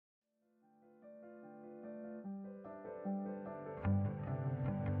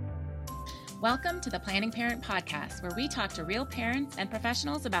Welcome to the Planning Parent Podcast, where we talk to real parents and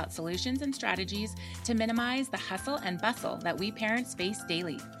professionals about solutions and strategies to minimize the hustle and bustle that we parents face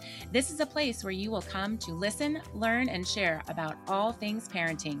daily. This is a place where you will come to listen, learn, and share about all things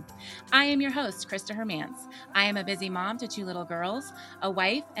parenting. I am your host, Krista Hermance. I am a busy mom to 2 little girls, a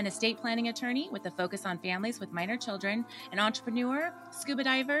wife and estate planning attorney with a focus on families with minor children, an entrepreneur, scuba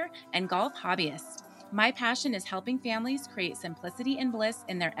diver, and golf hobbyist. My passion is helping families create simplicity and bliss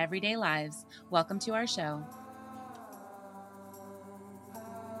in their everyday lives. Welcome to our show.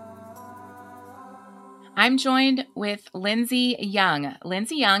 I'm joined with Lindsay Young.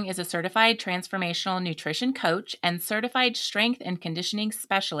 Lindsay Young is a certified transformational nutrition coach and certified strength and conditioning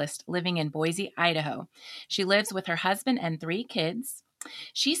specialist living in Boise, Idaho. She lives with her husband and 3 kids.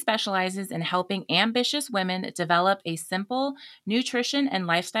 She specializes in helping ambitious women develop a simple nutrition and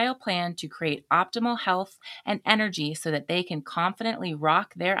lifestyle plan to create optimal health and energy so that they can confidently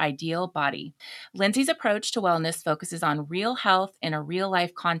rock their ideal body. Lindsay's approach to wellness focuses on real health in a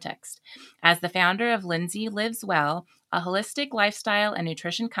real-life context. As the founder of Lindsay Lives Well, a holistic lifestyle and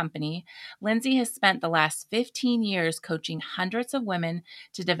nutrition company, Lindsay has spent the last 15 years coaching hundreds of women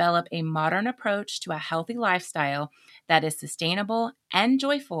to develop a modern approach to a healthy lifestyle that is sustainable and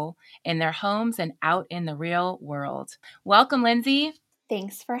joyful in their homes and out in the real world. Welcome, Lindsay.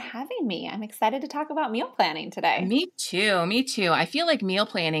 Thanks for having me. I'm excited to talk about meal planning today. Me too. Me too. I feel like meal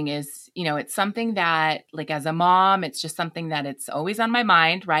planning is, it's something that, like, as a mom, it's just something that it's always on my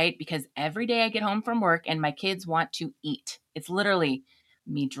mind, right? Because every day I get home from work and my kids want to eat. It's literally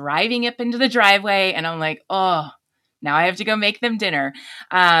me driving up into the driveway and I'm like, oh, now I have to go make them dinner.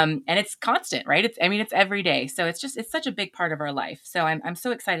 And it's constant, right? It's every day. So it's such a big part of our life. So I'm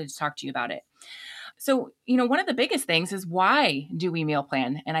so excited to talk to you about it. So, one of the biggest things is, why do we meal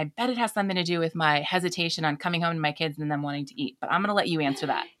plan? And I bet it has something to do with my hesitation on coming home to my kids and them wanting to eat, but I'm going to let you answer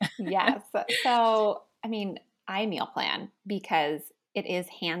that. Yes. So, I meal plan because it is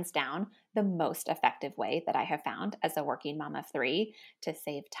hands down the most effective way that I have found as a working mom of 3 to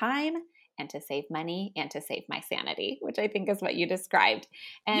save time and to save money and to save my sanity, which I think is what you described.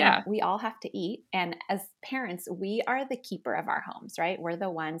 And we all have to eat. And as parents, we are the keeper of our homes, right? We're the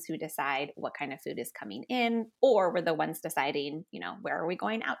ones who decide what kind of food is coming in, or we're the ones deciding, where are we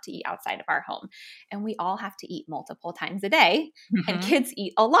going out to eat outside of our home? And we all have to eat multiple times a day. Mm-hmm. And kids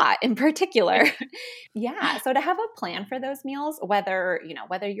eat a lot in particular. Yeah. So to have a plan for those meals, whether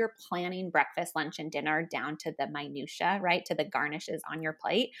you're planning breakfast, lunch, and dinner down to the minutia, right? To the garnishes on your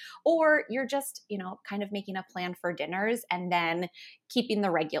plate, or you're just, kind of making a plan for dinners and then keeping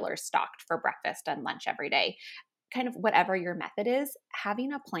the regulars stocked for breakfast and lunch every day. Kind of whatever your method is,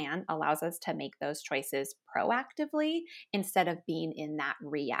 having a plan allows us to make those choices proactively instead of being in that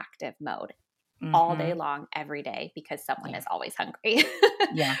reactive mode all day long, every day, because someone is always hungry.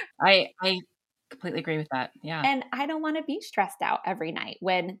 Yeah, I completely agree with that. Yeah. And I don't want to be stressed out every night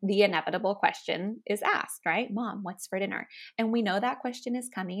when the inevitable question is asked, right? Mom, what's for dinner? And we know that question is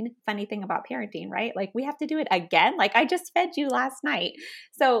coming. Funny thing about parenting, right? Like, we have to do it again. Like, I just fed you last night.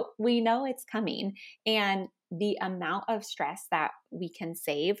 So we know it's coming. And the amount of stress that we can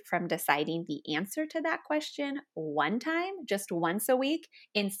save from deciding the answer to that question one time, just once a week,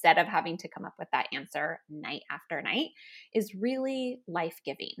 instead of having to come up with that answer night after night, is really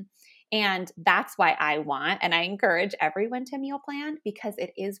life-giving. And that's why I want, and I encourage everyone to meal plan, because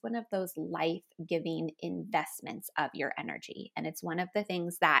it is one of those life-giving investments of your energy. And it's one of the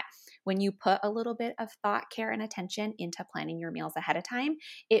things that when you put a little bit of thought, care, and attention into planning your meals ahead of time,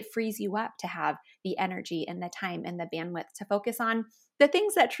 it frees you up to have the energy and the time and the bandwidth to focus on the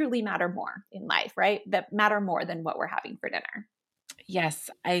things that truly matter more in life, right? That matter more than what we're having for dinner. Yes.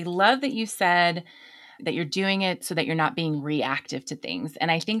 I love that you said that you're doing it so that you're not being reactive to things. And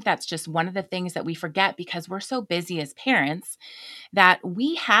I think that's just one of the things that we forget, because we're so busy as parents that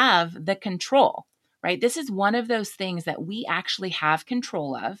we have the control, right? This is one of those things that we actually have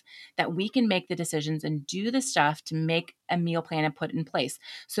control of, that we can make the decisions and do the stuff to make a meal plan and put in place,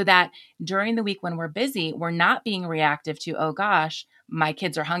 so that during the week when we're busy, we're not being reactive to, oh gosh, my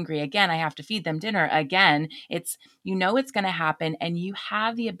kids are hungry again, I have to feed them dinner again. It's going to happen, and you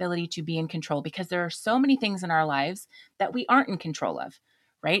have the ability to be in control, because there are so many things in our lives that we aren't in control of,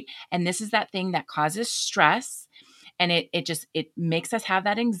 right? And this is that thing that causes stress, and it makes us have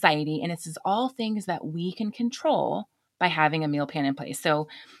that anxiety, and this is all things that we can control by having a meal plan in place. So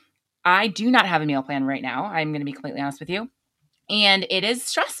I do not have a meal plan right now. I'm going to be completely honest with you. And it is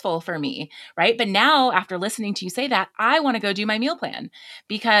stressful for me, right? But now, after listening to you say that, I want to go do my meal plan,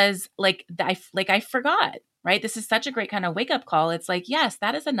 because I forgot, right? This is such a great kind of wake up call. It's like, yes,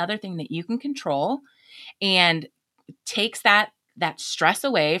 that is another thing that you can control, and takes that that stress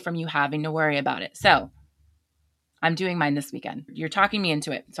away from you having to worry about it. So I'm doing mine this weekend. You're talking me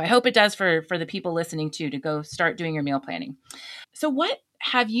into it. So I hope it does for the people listening too, to go start doing your meal planning. So what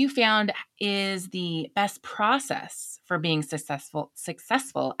have you found is the best process for being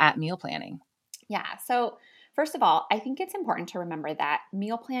successful at meal planning? Yeah. So, first of all, I think it's important to remember that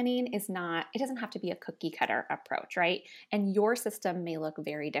meal planning is not, it doesn't have to be a cookie cutter approach, right? And your system may look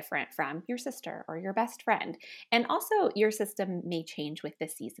very different from your sister or your best friend. And also, your system may change with the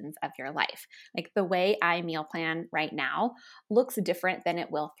seasons of your life. Like the way I meal plan right now looks different than it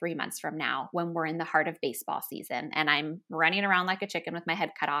will 3 months from now when we're in the heart of baseball season and I'm running around like a chicken with my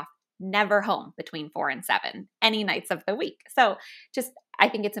head cut off. Never home between 4 and 7, any nights of the week. So, just I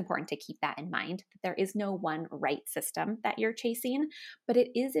think it's important to keep that in mind that there is no one right system that you're chasing, but it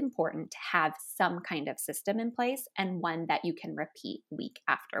is important to have some kind of system in place and one that you can repeat week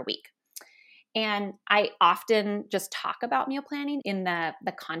after week. And I often just talk about meal planning in the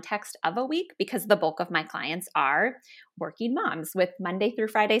context of a week because the bulk of my clients are working moms with Monday through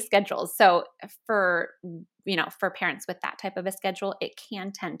Friday schedules. So for parents with that type of a schedule, it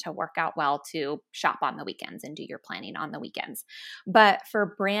can tend to work out well to shop on the weekends and do your planning on the weekends. But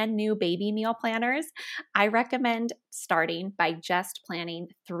for brand new baby meal planners, I recommend starting by just planning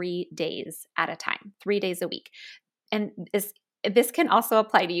 3 days at a time, 3 days a week. And this can also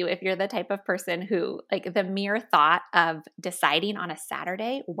apply to you if you're the type of person who, like, the mere thought of deciding on a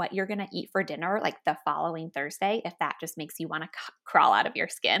Saturday what you're going to eat for dinner, like the following Thursday, if that just makes you want to crawl out of your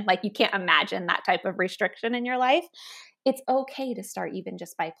skin, like you can't imagine that type of restriction in your life, it's okay to start even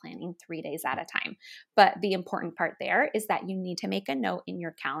just by planning 3 days at a time. But the important part there is that you need to make a note in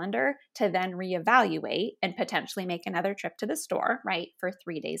your calendar to then reevaluate and potentially make another trip to the store, right, for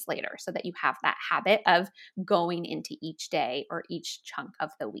 3 days later, so that you have that habit of going into each day or each chunk of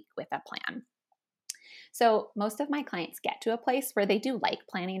the week with a plan. So most of my clients get to a place where they do like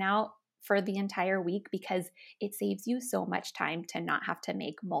planning out for the entire week because it saves you so much time to not have to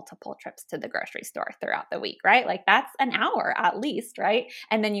make multiple trips to the grocery store throughout the week, right? Like that's an hour at least, right?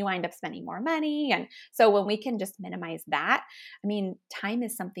 And then you wind up spending more money. And so when we can just minimize that, I mean, time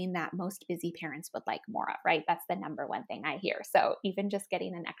is something that most busy parents would like more of, right? That's the number one thing I hear. So even just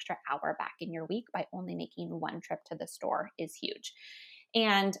getting an extra hour back in your week by only making one trip to the store is huge.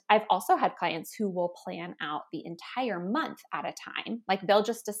 And I've also had clients who will plan out the entire month at a time. Like they'll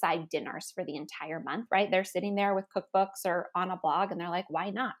just decide dinners for the entire month, right? They're sitting there with cookbooks or on a blog and they're like, why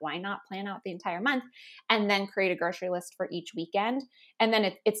not? Why not plan out the entire month and then create a grocery list for each weekend? And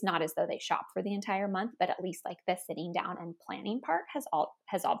then it's not as though they shop for the entire month, but at least like the sitting down and planning part has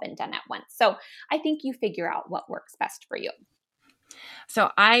all been done at once. So I think you figure out what works best for you.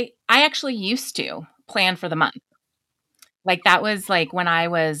 So I actually used to plan for the month. Like that was like when I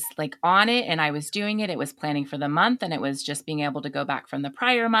was like on it and I was doing it, it was planning for the month and it was just being able to go back from the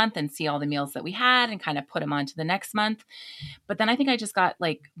prior month and see all the meals that we had and kind of put them onto the next month. But then I think I just got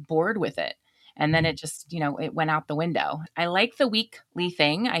like bored with it. And then it just, it went out the window. I like the weekly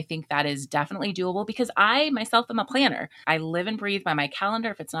thing. I think that is definitely doable because I myself am a planner. I live and breathe by my calendar.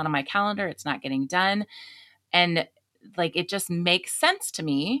 If it's not on my calendar, it's not getting done. And like it just makes sense to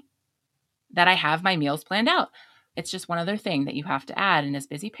me that I have my meals planned out. It's just one other thing that you have to add. And as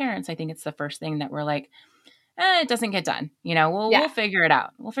busy parents, I think it's the first thing that we're like, it doesn't get done. We'll figure it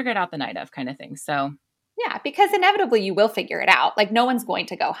out. We'll figure it out the night of kind of thing. So yeah, because inevitably you will figure it out. Like no one's going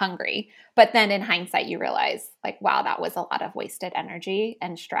to go hungry. But then in hindsight, you realize like, wow, that was a lot of wasted energy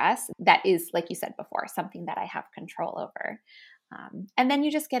and stress. That is, like you said before, something that I have control over. And then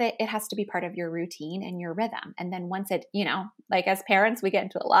you just get it. It has to be part of your routine and your rhythm. And then once it, like as parents, we get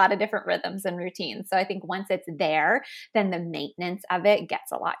into a lot of different rhythms and routines. So I think once it's there, then the maintenance of it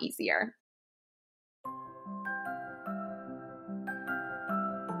gets a lot easier.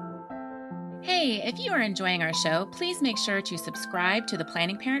 hey, if you are enjoying our show, please make sure to subscribe to the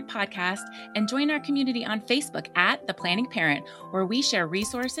Planning Parent podcast and join our community on Facebook at The Planning Parent, where we share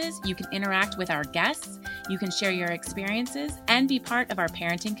resources. You can interact with our guests, you can share your experiences, and be part of our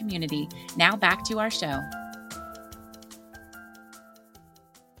parenting community. Now back to our show.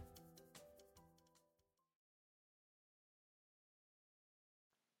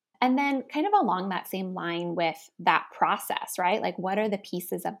 And then, kind of along that same line with that process, right? Like, what are the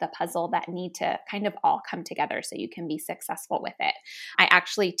pieces of the puzzle that need to kind of all come together so you can be successful with it? I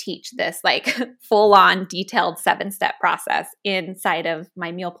actually teach this like full on detailed 7-step process inside of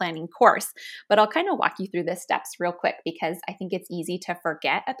my meal planning course. But I'll kind of walk you through the steps real quick because I think it's easy to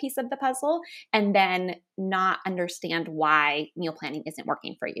forget a piece of the puzzle and then not understand why meal planning isn't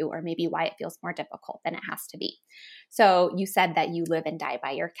working for you, or maybe why it feels more difficult than it has to be. So, you said that you live and die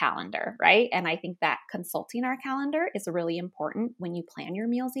by your calendar. calendar, right? And I think that consulting our calendar is really important when you plan your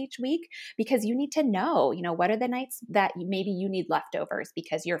meals each week, because you need to know, what are the nights that maybe you need leftovers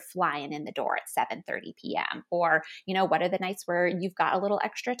because you're flying in the door at 7:30 p.m. Or, what are the nights where you've got a little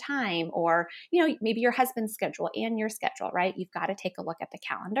extra time, or, maybe your husband's schedule and your schedule, right? You've got to take a look at the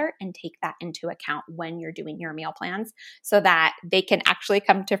calendar and take that into account when you're doing your meal plans so that they can actually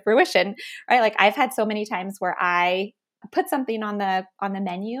come to fruition, right? Like I've had so many times where I put something on the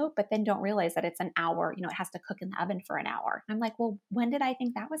menu, but then don't realize that it's an hour, it has to cook in the oven for an hour. I'm like, well, when did I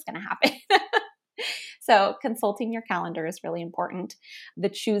think that was going to happen? So consulting your calendar is really important. The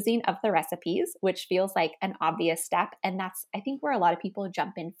choosing of the recipes, which feels like an obvious step. And that's, I think, where a lot of people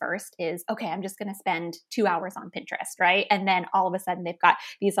jump in first is, okay, I'm just going to spend 2 hours on Pinterest, right? And then all of a sudden they've got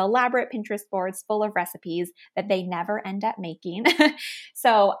these elaborate Pinterest boards full of recipes that they never end up making.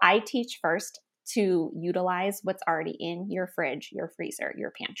 So I teach first to utilize what's already in your fridge, your freezer,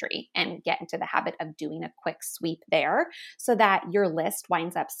 your pantry, and get into the habit of doing a quick sweep there so that your list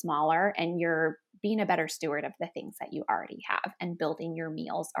winds up smaller and you're being a better steward of the things that you already have and building your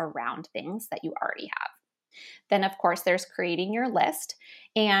meals around things that you already have. Then, of course, there's creating your list.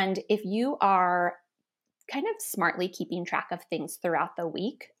 And if you are kind of smartly keeping track of things throughout the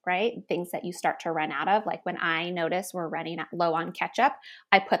week, right? Things that you start to run out of. Like when I notice we're running low on ketchup,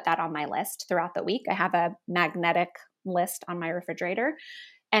 I put that on my list throughout the week. I have a magnetic list on my refrigerator.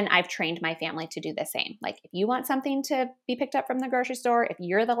 And I've trained my family to do the same. Like if you want something to be picked up from the grocery store, if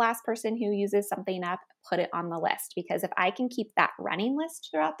you're the last person who uses something up, put it on the list. Because if I can keep that running list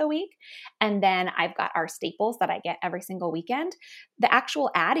throughout the week, and then I've got our staples that I get every single weekend, the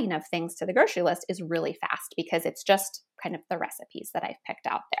actual adding of things to the grocery list is really fast because it's just kind of the recipes that I've picked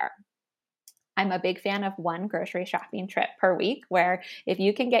out there. I'm a big fan of one grocery shopping trip per week, where if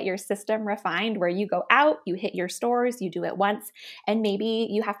you can get your system refined, where you go out, you hit your stores, you do it once, and maybe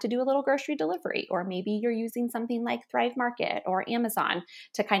you have to do a little grocery delivery, or maybe you're using something like Thrive Market or Amazon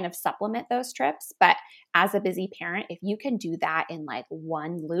to kind of supplement those trips. But as a busy parent, if you can do that in like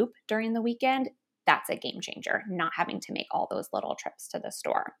one loop during the weekend, that's a game changer, not having to make all those little trips to the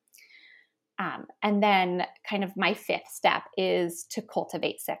store. And then kind of my fifth step is to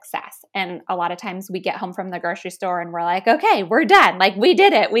cultivate success. And a lot of times we get home from the grocery store and we're like, okay, we're done. Like we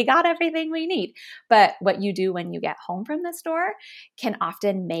did it. We got everything we need. But what you do when you get home from the store can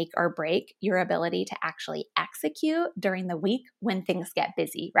often make or break your ability to actually execute during the week when things get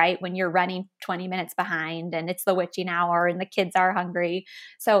busy, right? When you're running 20 minutes behind and it's the witching hour and the kids are hungry.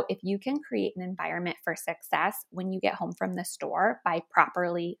 So if you can create an environment for success when you get home from the store by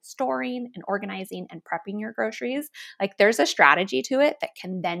properly storing and organizing and prepping your groceries, like there's a strategy to it that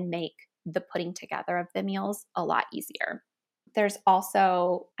can then make the putting together of the meals a lot easier. There's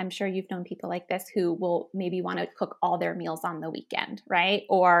also, I'm sure you've known people like this who will maybe want to cook all their meals on the weekend, right?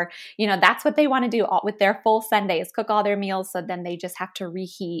 Or, that's what they want to do all, with their full Sundays, cook all their meals. So then they just have to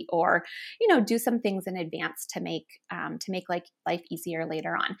reheat or, do some things in advance to make like life easier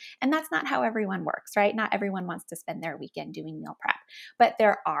later on. And that's not how everyone works, right? Not everyone wants to spend their weekend doing meal prep, but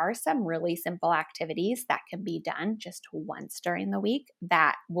there are some really simple activities that can be done just once during the week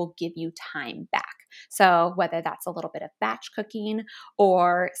that will give you time back. So whether that's a little bit of batch cooking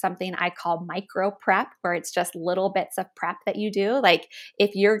or something I call micro prep, where it's just little bits of prep that you do. Like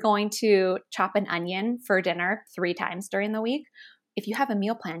if you're going to chop an onion for dinner 3 times during the week, if you have a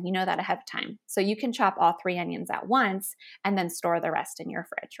meal plan, you know that ahead of time. So you can chop all 3 onions at once and then store the rest in your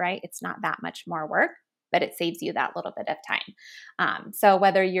fridge, right? It's not that much more work, but it saves you that little bit of time. So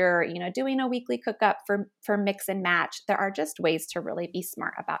whether you're, doing a weekly cook-up for mix and match, there are just ways to really be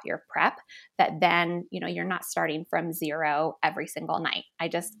smart about your prep that then, you're not starting from zero every single night.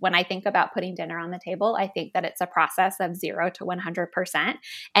 When I think about putting dinner on the table, I think that it's a process of 0 to 100%.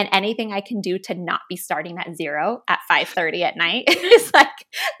 And anything I can do to not be starting at 0 at 5:30 at night is like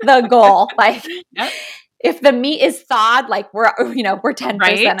the goal. Like, Yep. If the meat is thawed, like we're 10%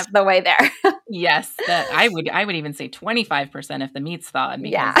 Right? of the way there. Yes, that I would even say 25% if the meat's thawed,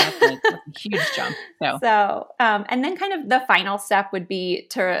 because Yeah. that's a huge jump. So, and then kind of the final step would be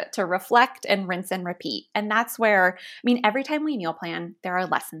to reflect and rinse and repeat. And that's where, every time we meal plan, there are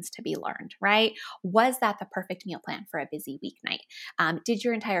lessons to be learned, right? Was that the perfect meal plan for a busy weeknight? Did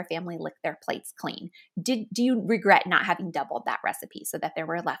your entire family lick their plates clean? Do you regret not having doubled that recipe so that there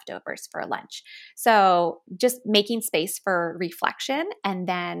were leftovers for lunch? So just making space for reflection and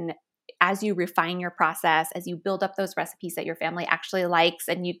then as you refine your process, as you build up those recipes that your family actually likes,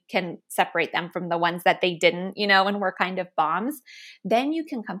 and you can separate them from the ones that they didn't, and were kind of bombs, then you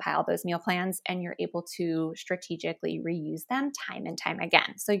can compile those meal plans and you're able to strategically reuse them time and time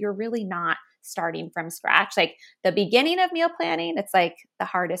again. So you're really not starting from scratch. Like the beginning of meal planning, it's like the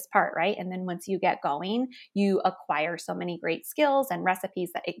hardest part, right? And then once you get going, you acquire so many great skills and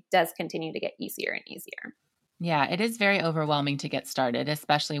recipes that it does continue to get easier and easier. Yeah, it is very overwhelming to get started,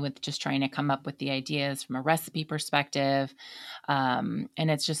 especially with just trying to come up with the ideas from a recipe perspective. And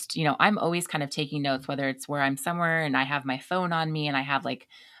it's just, I'm always kind of taking notes, whether it's where I'm somewhere and I have my phone on me and I have like,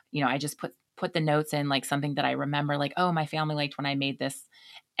 I just put the notes in, like something that I remember, like, oh, my family liked when I made this.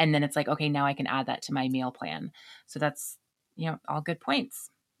 And then it's like, okay, now I can add that to my meal plan. So that's, all good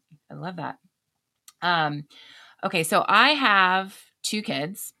points. I love that. Okay, so I have two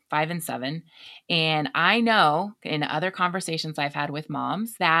kids, 5 and 7, and I know in other conversations I've had with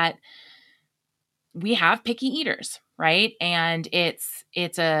moms that we have picky eaters, right? And it's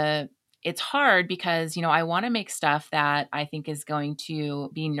hard because, I want to make stuff that I think is going to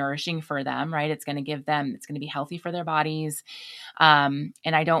be nourishing for them, right? It's going to be healthy for their bodies. And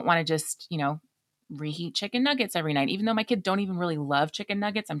I don't want to just, reheat chicken nuggets every night, even though my kids don't even really love chicken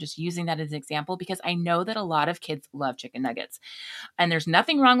nuggets. I'm just using that as an example because I know that a lot of kids love chicken nuggets, and there's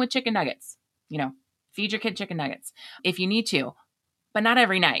nothing wrong with chicken nuggets. Feed your kid chicken nuggets if you need to, but not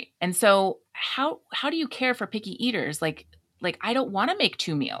every night. And so how do you care for picky eaters? Like I don't want to make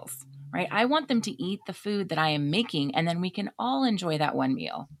 2 meals, right? I want them to eat the food that I am making, and then we can all enjoy that one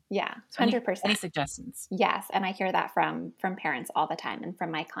meal. Yeah, So 100%. any suggestions? Yes, and I hear that from parents all the time and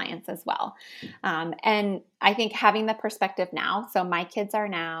from my clients as well. And I think having the perspective now, so my kids are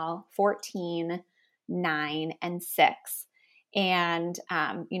now 14, 9, and 6. And,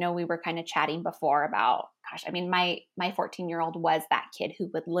 we were kind of chatting before about, gosh, I mean, my 14-year-old was that kid who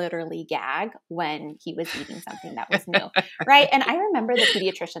would literally gag when he was eating something that was new, right? And I remember the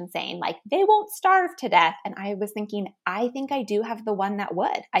pediatrician saying, like, they won't starve to death. And I was thinking, I think I do have the one that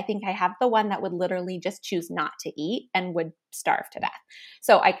would. I think I have the one that would literally just choose not to eat and would starve to death.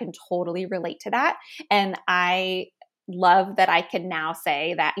 So I can totally relate to that. And I love that I can now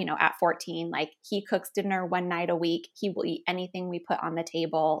say that, at 14, like he cooks dinner one night a week. He will eat anything we put on the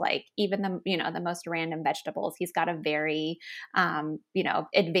table, like even the most random vegetables. He's got a very,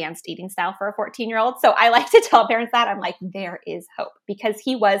 advanced eating style for a 14-year-old. So I like to tell parents that I'm like, there is hope because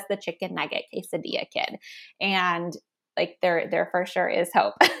he was the chicken nugget quesadilla kid. And like there for sure is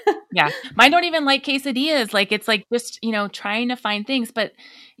hope. Yeah. Mine don't even like quesadillas. Like it's like just, trying to find things. But,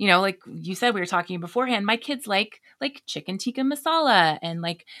 like you said, we were talking beforehand, my kids like chicken tikka masala and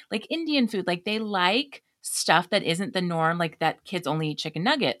like Indian food. Like they like stuff that isn't the norm, like that kids only eat chicken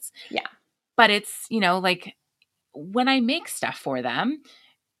nuggets. Yeah. But it's, like when I make stuff for them,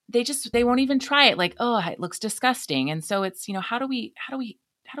 they won't even try it. Like, oh, it looks disgusting. And so it's, how do we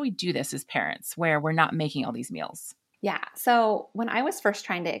do this as parents where we're not making all these meals? Yeah. So when I was first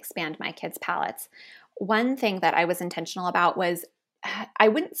trying to expand my kids' palates, one thing that I was intentional about was I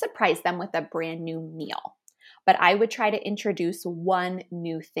wouldn't surprise them with a brand new meal, but I would try to introduce one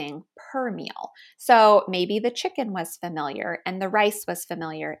new thing per meal. So maybe the chicken was familiar and the rice was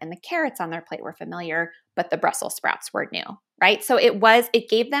familiar and the carrots on their plate were familiar, but the Brussels sprouts were new, right? So it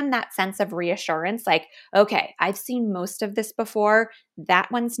gave them that sense of reassurance, like, okay, I've seen most of this before.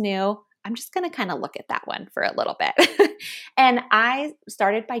 That one's new. I'm just going to kind of look at that one for a little bit. And I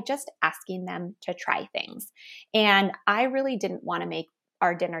started by just asking them to try things. And I really didn't want to make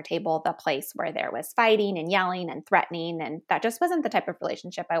our dinner table the place where there was fighting and yelling and threatening. And that just wasn't the type of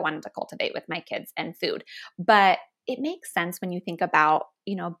relationship I wanted to cultivate with my kids and food. But it makes sense when you think about,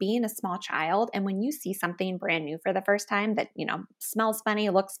 being a small child. And when you see something brand new for the first time that, smells funny,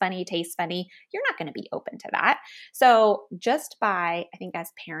 looks funny, tastes funny, you're not going to be open to that. So just by, I think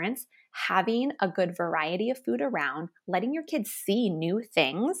as parents, having a good variety of food around, letting your kids see new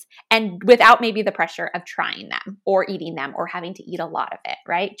things and without maybe the pressure of trying them or eating them or having to eat a lot of it,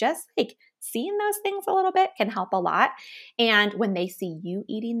 right? Just like seeing those things a little bit can help a lot. And when they see you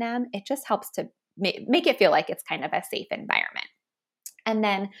eating them, it just helps to make it feel like it's kind of a safe environment. And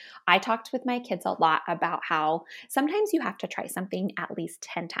then I talked with my kids a lot about how sometimes you have to try something at least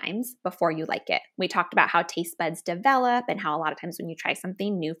 10 times before you like it. We talked about how taste buds develop and how a lot of times when you try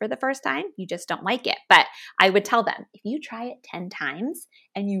something new for the first time, you just don't like it. But I would tell them, if you try it 10 times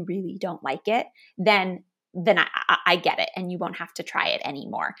and you really don't like it, then then I get it and you won't have to try it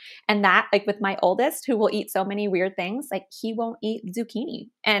anymore. And that, like with my oldest, who will eat so many weird things, like he won't eat zucchini.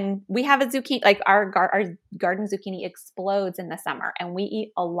 And we have a zucchini, like our garden zucchini explodes in the summer and we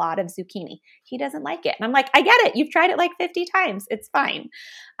eat a lot of zucchini. He doesn't like it. And I'm like, I get it. You've tried it like 50 times. It's fine.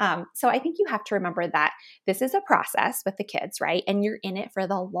 So I think you have to remember that this is a process with the kids, right? And you're in it for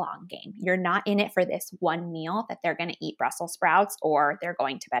the long game. You're not in it for this one meal that they're going to eat Brussels sprouts or they're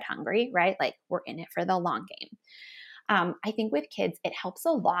going to bed hungry, right? Like we're in it for the long game. I think with kids, it helps a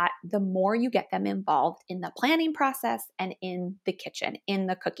lot the more you get them involved in the planning process and in the kitchen, in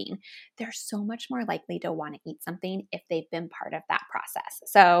the cooking. They're so much more likely to want to eat something if they've been part of that process.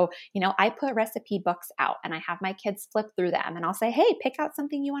 So, I put recipe books out and I have my kids flip through them and I'll say, hey, pick out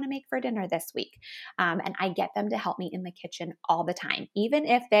something you want to make for dinner this week. And I get them to help me in the kitchen all the time, even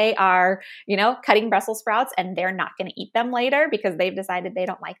if they are, cutting Brussels sprouts and they're not going to eat them later because they've decided they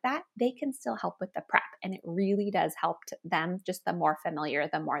don't like that. They can still help with the prep. And it really does help them, just the more familiar,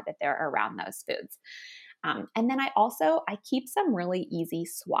 the more that they're around those foods. And then I keep some really easy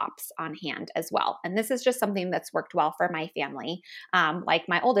swaps on hand as well. And this is just something that's worked well for my family. Like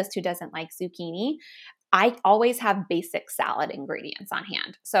my oldest, who doesn't like zucchini, I always have basic salad ingredients on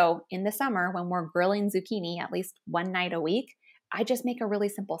hand. So in the summer, when we're grilling zucchini at least one night a week, I just make a really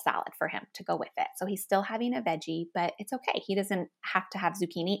simple salad for him to go with it. So he's still having a veggie, but it's okay. He doesn't have to have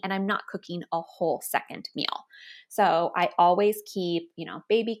zucchini, and I'm not cooking a whole second meal. So I always keep,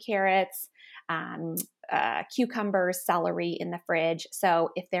 baby carrots, cucumbers, celery in the fridge. So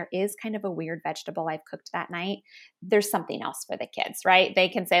if there is kind of a weird vegetable I've cooked that night, there's something else for the kids, right? They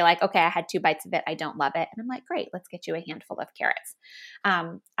can say like, okay, I had 2 bites of it. I don't love it. And I'm like, great, let's get you a handful of carrots.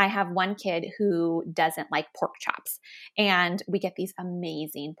 I have one kid who doesn't like pork chops, and we get these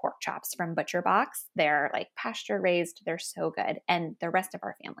amazing pork chops from Butcher Box. They're like pasture raised. They're so good. And the rest of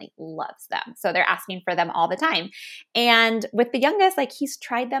our family loves them. So they're asking for them all the time. And with the youngest, like he's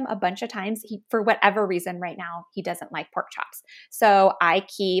tried them a bunch of times. For whatever reason right now, he doesn't like pork chops. So I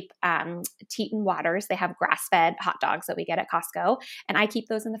keep Teton Waters. They have grass-fed hot dogs that we get at Costco, and I keep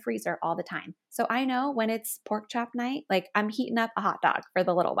those in the freezer all the time. So I know when it's pork chop night, like I'm heating up a hot dog for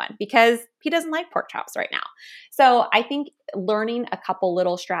the little one because he doesn't like pork chops right now. So I think learning a couple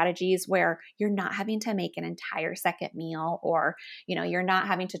little strategies where you're not having to make an entire second meal, or, you're not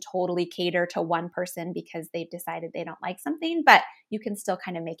having to totally cater to one person because they've decided they don't like something, but you can still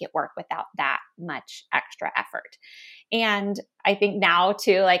kind of make it work without that much extra effort. And I think now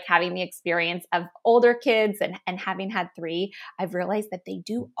too, like having the experience of older kids and having had 3, I've realized that they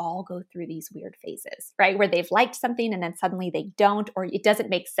do all go through these weird phases, right? Where they've liked something and then suddenly they don't, or it doesn't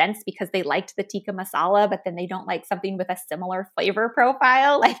make sense because they liked the tikka masala, but then they don't like something with a similar flavor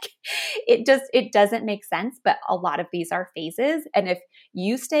profile. Like it doesn't make sense, but a lot of these are phases. And if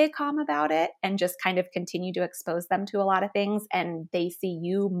you stay calm about it and just kind of continue to expose them to a lot of things and they see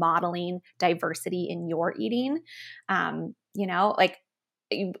you modeling diversity in your eating,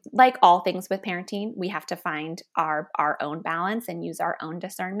 like all things with parenting, we have to find our own balance and use our own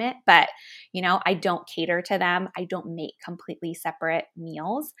discernment. But, I don't cater to them. I don't make completely separate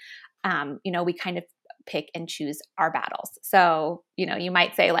meals. We kind of pick and choose our battles. So, you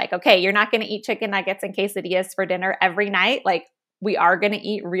might say like, okay, you're not going to eat chicken nuggets and quesadillas for dinner every night. Like we are going to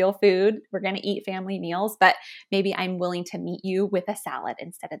eat real food. We're going to eat family meals, but maybe I'm willing to meet you with a salad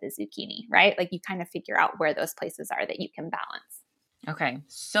instead of the zucchini, right? Like you kind of figure out where those places are that you can balance. Okay.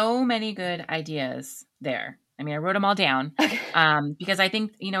 So many good ideas there. I mean, I wrote them all down because I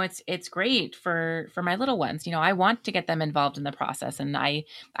think, it's great for my little ones. I want to get them involved in the process. And I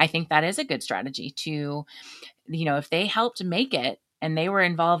think that is a good strategy to, if they helped make it and they were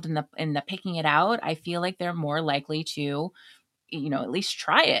involved in the picking it out, I feel like they're more likely to, at least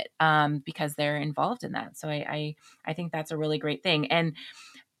try it because they're involved in that. So I think that's a really great thing. And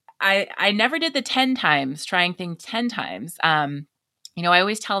I never did the 10 times, trying things 10 times. I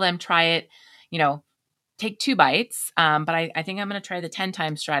always tell them, try it, take 2 bites. But I think I'm going to try the 10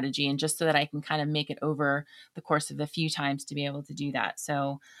 times strategy, and just so that I can kind of make it over the course of a few times to be able to do that.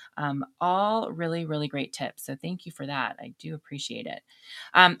 So all really, really great tips. So thank you for that. I do appreciate it.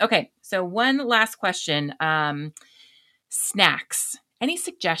 Okay. So one last question. Snacks. Any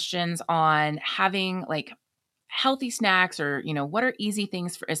suggestions on having like healthy snacks, or what are easy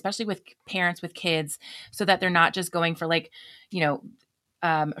things for, especially with parents with kids, so that they're not just going for like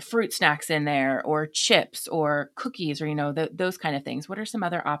fruit snacks in there, or chips or cookies, or those kind of things? What are some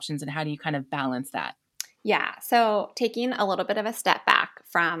other options, and how do you kind of balance that? Yeah. So taking a little bit of a step back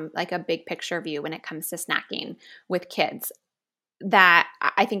from like a big picture view when it comes to snacking with kids, that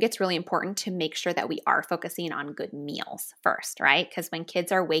I think it's really important to make sure that we are focusing on good meals first, right? Because when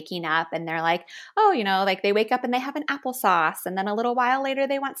kids are waking up and they're like, oh, like they wake up and they have an applesauce, and then a little while later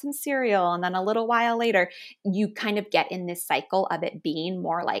they want some cereal, and then a little while later you kind of get in this cycle of it being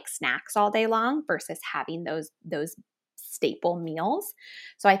more like snacks all day long versus having those staple meals.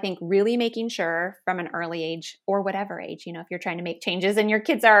 So I think really making sure from an early age or whatever age, if you're trying to make changes and your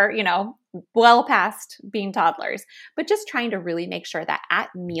kids are, well past being toddlers, but just trying to really make sure that at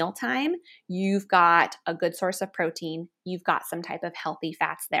mealtime, you've got a good source of protein, you've got some type of healthy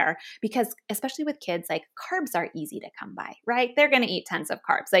fats there, because especially with kids, like carbs are easy to come by, right? They're going to eat tons of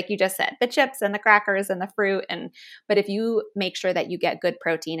carbs, like you just said, the chips and the crackers and the fruit. But if you make sure that you get good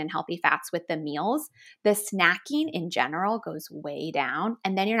protein and healthy fats with the meals, the snacking in general goes way down.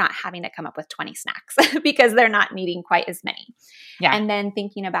 And then you're not having to come up with 20 snacks because they're not needing quite as many. Yeah. And then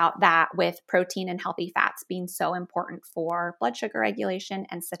thinking about that with protein and healthy fats being so important for blood sugar regulation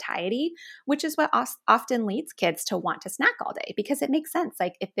and satiety, which is what often leads kids to want to snack all day, because it makes sense.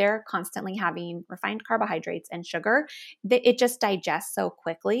 Like if they're constantly having refined carbohydrates and sugar, it just digests so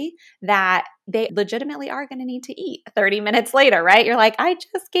quickly that they legitimately are going to need to eat 30 minutes later, right? You're like, I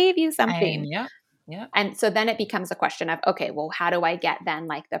just gave you something. Yeah. Yeah. And so then it becomes a question of, okay, well, how do I get then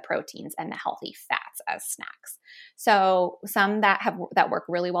like the proteins and the healthy fats as snacks? So some that work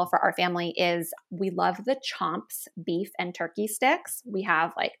really well for our family is we love the Chomps beef and turkey sticks. We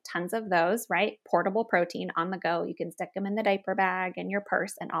have like tons of those, right? Portable protein on the go. You can stick them in the diaper bag and your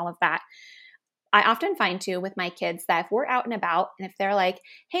purse and all of that. I often find too with my kids that if we're out and about and if they're like,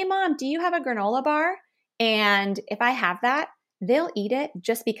 hey mom, do you have a granola bar? And if I have that, they'll eat it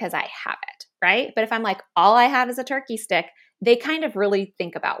just because I have it, right? But if I'm like, all I have is a turkey stick, they kind of really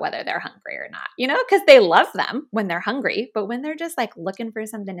think about whether they're hungry or not, because they love them when they're hungry. But when they're just like looking for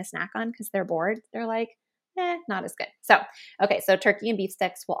something to snack on because they're bored, they're like, not as good. So, okay, so turkey and beef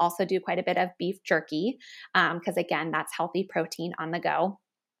sticks. We'll also do quite a bit of beef jerky because again, that's healthy protein on the go.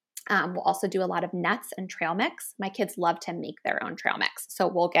 We'll also do a lot of nuts and trail mix. My kids love to make their own trail mix. So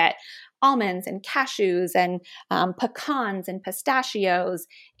we'll get almonds and cashews and pecans and pistachios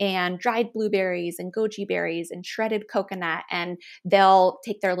and dried blueberries and goji berries and shredded coconut. And they'll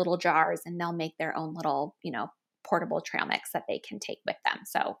take their little jars and they'll make their own little, portable trail mix that they can take with them.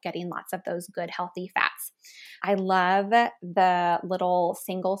 So getting lots of those good healthy fats. I love the little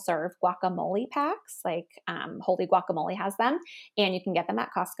single serve guacamole packs, like Holy Guacamole has them, and you can get them at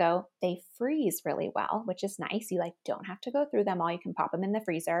Costco. They freeze really well, which is nice. You don't have to go through them all. You can pop them in the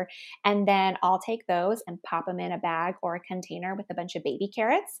freezer, and then I'll take those and pop them in a bag or a container with a bunch of baby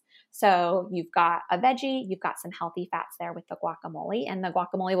carrots. So you've got a veggie, you've got some healthy fats there with the guacamole, and the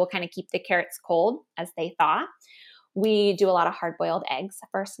guacamole will kind of keep the carrots cold as they thaw. We do a lot of hard-boiled eggs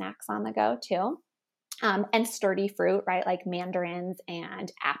for snacks on the go too. And sturdy fruit, right? Like mandarins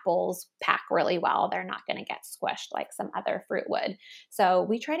and apples pack really well. They're not going to get squished like some other fruit would. So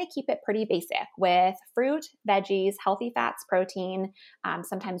we try to keep it pretty basic with fruit, veggies, healthy fats, protein.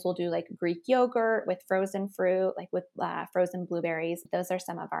 Sometimes we'll do like Greek yogurt with frozen fruit, like with frozen blueberries. Those are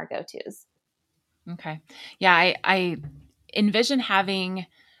some of our go-tos. Okay. Yeah. I envision having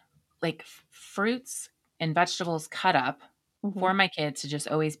like fruits and vegetables cut up for my kids to just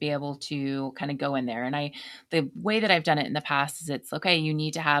always be able to kind of go in there. And the way that I've done it in the past is it's okay, you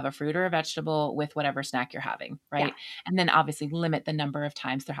need to have a fruit or a vegetable with whatever snack you're having, right? Yeah. And then obviously limit the number of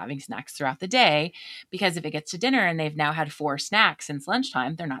times they're having snacks throughout the day, because if it gets to dinner and they've now had 4 snacks since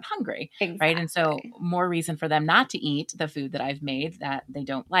lunchtime, they're not hungry, exactly. Right? And so more reason for them not to eat the food that I've made that they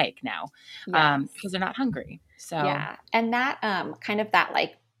don't like now, yes. Because they're not hungry. So yeah. And that kind of that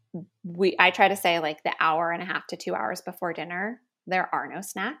like, I try to say like the hour and a half to 2 hours before dinner, there are no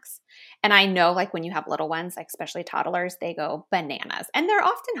snacks. And I know like when you have little ones, like especially toddlers, they go bananas and they're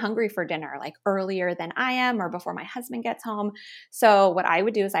often hungry for dinner like earlier than I am or before my husband gets home. So what I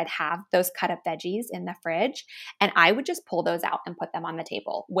would do is I'd have those cut up veggies in the fridge and I would just pull those out and put them on the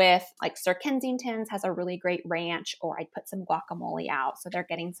table with like Sir Kensington's has a really great ranch, or I'd put some guacamole out. So they're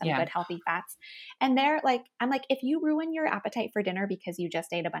getting some good healthy fats. And they're like, I'm like, if you ruin your appetite for dinner because you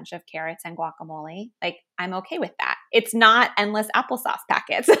just ate a bunch of carrots and guacamole, like I'm okay with that. It's not endless applesauce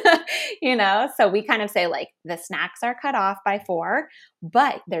packets, So we kind of say like the snacks are cut off by 4,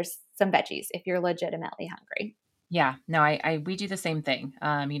 but there's some veggies if you're legitimately hungry. Yeah, no, we do the same thing.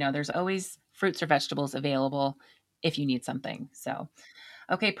 There's always fruits or vegetables available if you need something. So,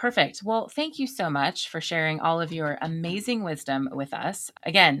 Okay, perfect. Well, thank you so much for sharing all of your amazing wisdom with us.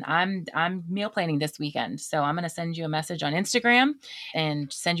 Again, I'm meal planning this weekend, so I'm going to send you a message on Instagram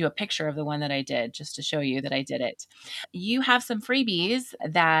and send you a picture of the one that I did just to show you that I did it. You have some freebies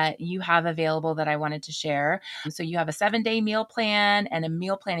that you have available that I wanted to share. So you have a 7-day meal plan and a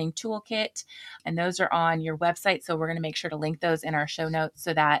meal planning toolkit, and those are on your website. So we're going to make sure to link those in our show notes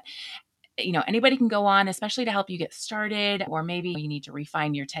so that anybody can go on, especially to help you get started, or maybe you need to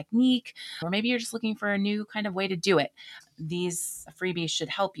refine your technique, or maybe you're just looking for a new kind of way to do it. These freebies should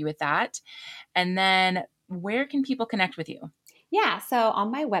help you with that. And then where can people connect with you? Yeah, so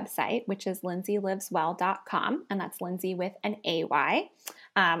on my website, which is lindsayliveswell.com, and that's Lindsay with an AY,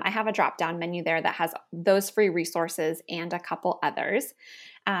 I have a drop down menu there that has those free resources and a couple others.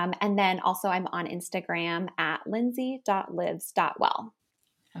 And then also, I'm on Instagram at lindsay.lives.well.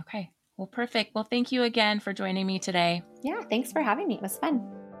 Okay. Well, perfect. Well, thank you again for joining me today. Yeah, thanks for having me. It was fun.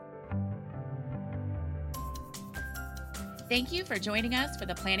 Thank you for joining us for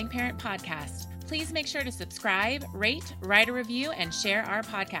the Planning Parent Podcast. Please make sure to subscribe, rate, write a review, and share our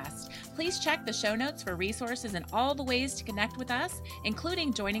podcast. Please check the show notes for resources and all the ways to connect with us,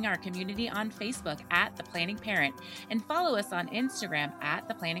 including joining our community on Facebook at The Planning Parent, and follow us on Instagram at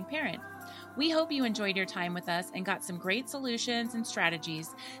The Planning Parent. We hope you enjoyed your time with us and got some great solutions and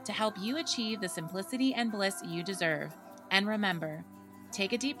strategies to help you achieve the simplicity and bliss you deserve. And remember,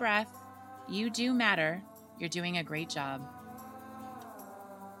 take a deep breath. You do matter. You're doing a great job.